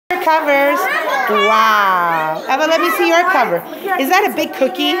your covers. Wow. Eva, let me see your cover. Is that a big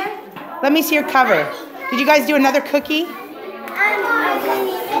cookie? Let me see your cover. Did you guys do another cookie?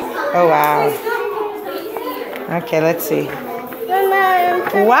 Oh, wow. Okay, let's see.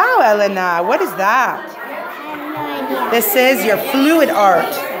 Wow, Elena. What is that? This is your fluid art.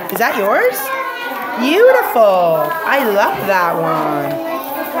 Is that yours? Beautiful. I love that one.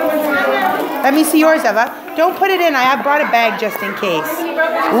 Let me see yours, Eva. Don't put it in. I have brought a bag just in case.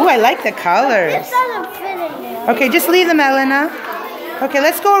 Ooh, I like the colors. Okay, just leave them, Elena. Okay,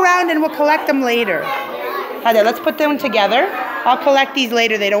 let's go around and we'll collect them later. Heather, let's put them together. I'll collect these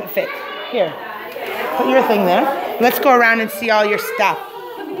later. They don't fit. Here. Put your thing there. Let's go around and see all your stuff.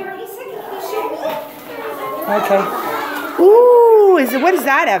 Okay. Ooh, what is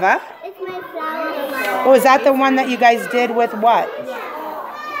that, Eva? It's my flower. Oh, is that the one that you guys did with what?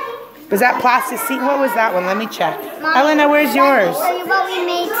 Was that plasticine? What was that one? Let me check. Mom, Elena, where's yours? I'll show you what we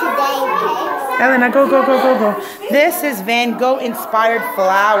made today, okay? Elena, go. This is Van Gogh inspired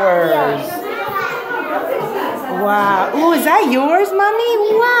flowers. Wow. Ooh, is that yours, Mommy?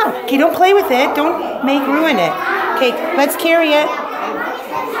 Wow. Okay, don't play with it. Don't ruin it. Okay, let's carry it.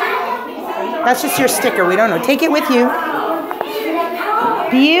 That's just your sticker. We don't know. Take it with you.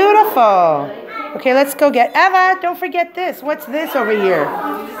 Beautiful. Okay, let's go get Eva. Don't forget this. What's this over here?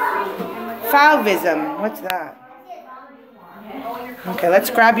 Fauvism. What's that? Okay, let's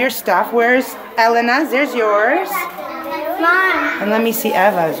grab your stuff. Where's Elena's? There's yours. Mom. And let me see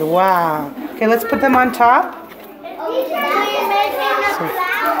Eva's. Wow. Okay, let's put them on top. So,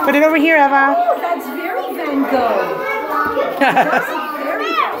 put it over here, Eva. Oh, that's very Van Gogh.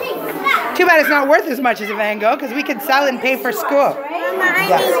 Too bad it's not worth as much as a Van Gogh because we could sell and pay for school. Mama, I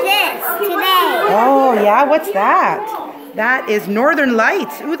need this today. Oh, yeah? What's that? That is Northern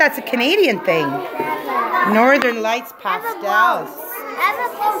Lights. Ooh, that's a Canadian thing. Northern Lights pastels.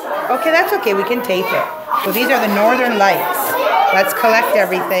 Okay, that's okay. We can tape it. So these are the Northern Lights. Let's collect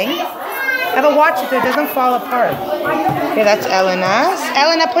everything. Eva, watch it so it doesn't fall apart. Okay, that's Elena's.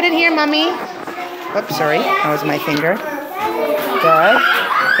 Elena, put it here, Mommy. Oops, sorry. That was my finger. Good.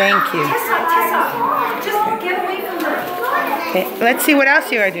 Thank you. Okay, let's see what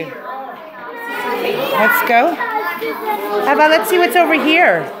else you are doing. Let's go. Eva, let's see what's over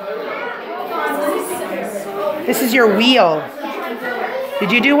here. This is your wheel.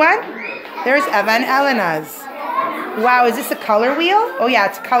 Did you do one? There's Eva and Elena's. Wow, is this a color wheel? Oh yeah,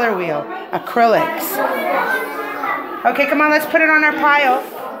 it's a color wheel. Acrylics. Okay, come on, let's put it on our pile.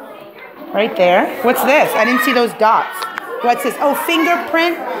 Right there. What's this? I didn't see those dots. What's this? Oh,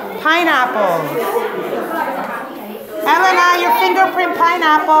 fingerprint pineapple. Elena, your fingerprint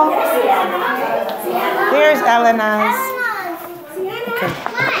pineapple. There's Elena's. Okay.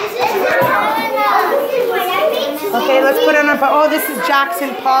 Okay, let's put it on. Oh, this is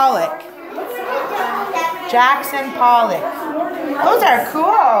Jackson Pollock. Jackson Pollock. Those are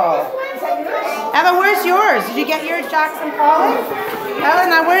cool. Eva, where's yours? Did you get yours, Jackson Pollock?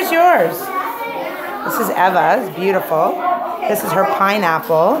 Elena, where's yours? This is Eva's. Beautiful. This is her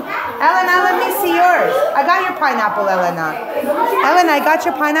pineapple. Elena, let me see yours. I got your pineapple, Elena. Elena, I got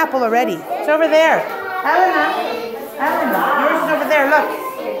your pineapple already. It's over there. Elena, yours is over there. Look.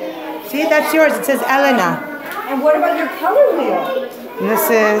 See, that's yours. It says Elena. And what about your color wheel? This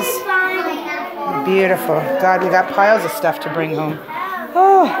is beautiful. God, we got piles of stuff to bring home.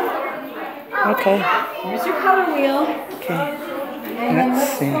 Oh, okay. Here's your color wheel. Okay.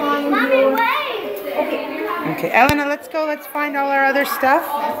 Let's see. Okay, Elena, let's go. Let's find all our other stuff.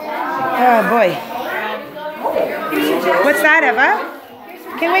 Oh, boy. What's that, Eva?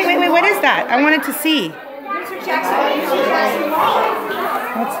 Okay, wait. What is that? I wanted to see.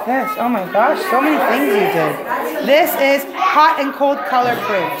 What's this? Oh, my gosh. So many things you did. This is hot and cold color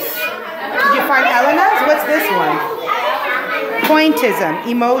prints. Did you find Elena's? What's this one? Pointism.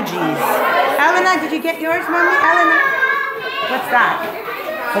 Emojis. Elena, did you get yours, Mommy? Elena? What's that?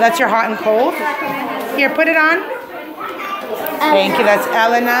 Oh, that's your hot and cold? Here, put it on. Thank you. That's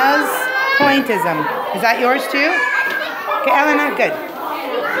Elena's Pointism. Is that yours too? Okay, Elena, good.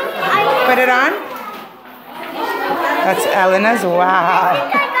 Put it on. That's Elena's. Wow.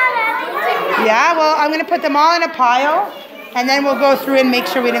 Yeah, well, I'm going to put them all in a pile, and then we'll go through and make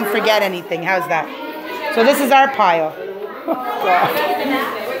sure we didn't forget anything. How's that? So this is our pile.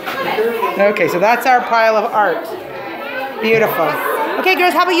 Okay, so that's our pile of art. Beautiful. Okay,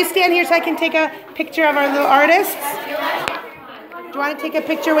 girls, how about you stand here so I can take a picture of our little artists? Do you want to take a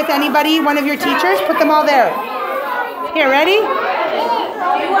picture with anybody, one of your teachers? Put them all there. Here, ready?